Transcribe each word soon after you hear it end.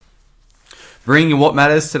Bringing what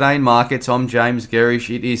matters today in markets, I'm James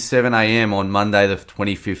Gerish. It is 7 a.m. on Monday, the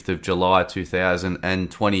 25th of July,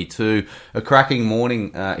 2022. A cracking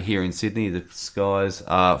morning here in Sydney. The skies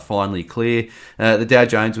are finally clear. The Dow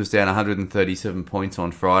Jones was down 137 points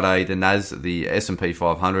on Friday. The S&P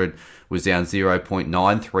 500 was down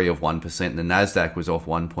 0.93 of 1%, and the Nasdaq was off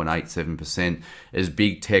 1.87% as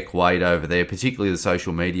big tech weighed over there, particularly the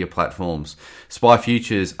social media platforms. SPY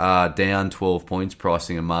futures are down 12 points,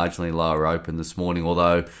 pricing a marginally lower open this morning,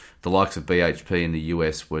 although the likes of BHP in the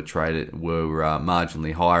US were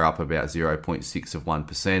marginally higher, up about 0.6 of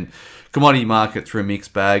 1%. Commodity markets were a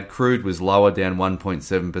mixed bag. Crude was lower, down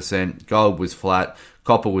 1.7%. Gold was flat.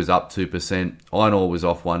 Copper was up 2%. Iron ore was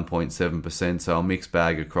off 1.7%. So a mixed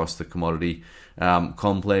bag across the commodity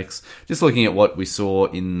complex. Just looking at what we saw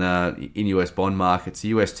in US bond markets, the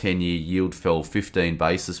US 10-year yield fell 15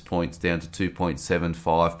 basis points down to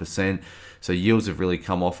 2.75%. So yields have really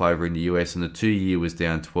come off over in the US, and the 2-year was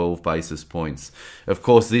down 12 basis points. Of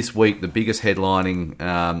course, this week, the biggest headlining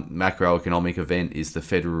macroeconomic event is the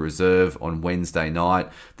Federal Reserve on Wednesday night.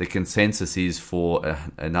 The consensus is for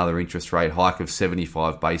another interest rate hike of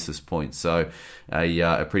 75 basis points. So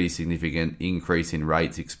a pretty significant increase in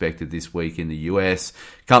rates expected this week in the US.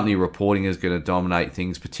 Company reporting is going to dominate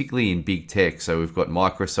things, particularly in big tech. So we've got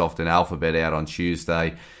Microsoft and Alphabet out on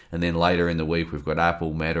Tuesday. And then later in the week, we've got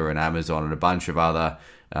Apple, Meta, and Amazon, and a bunch of other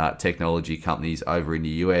technology companies over in the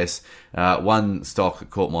US. One stock that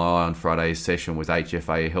caught my eye on Friday's session was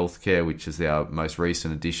HFA Healthcare, which is our most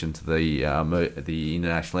recent addition to the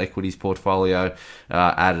international equities portfolio.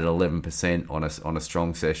 Added 11% on a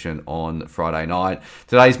strong session on Friday night.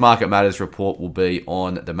 Today's Market Matters report will be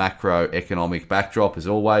on the macroeconomic backdrop, as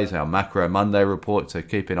always, our Macro Monday report, so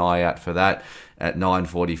keep an eye out for that at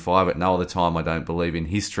 9:45. At no other time, I don't believe, in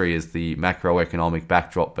history has the macroeconomic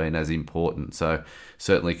backdrop been as important. So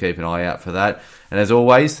certainly keep an eye out for that. And as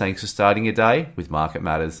always, thanks for starting your day with Market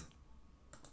Matters.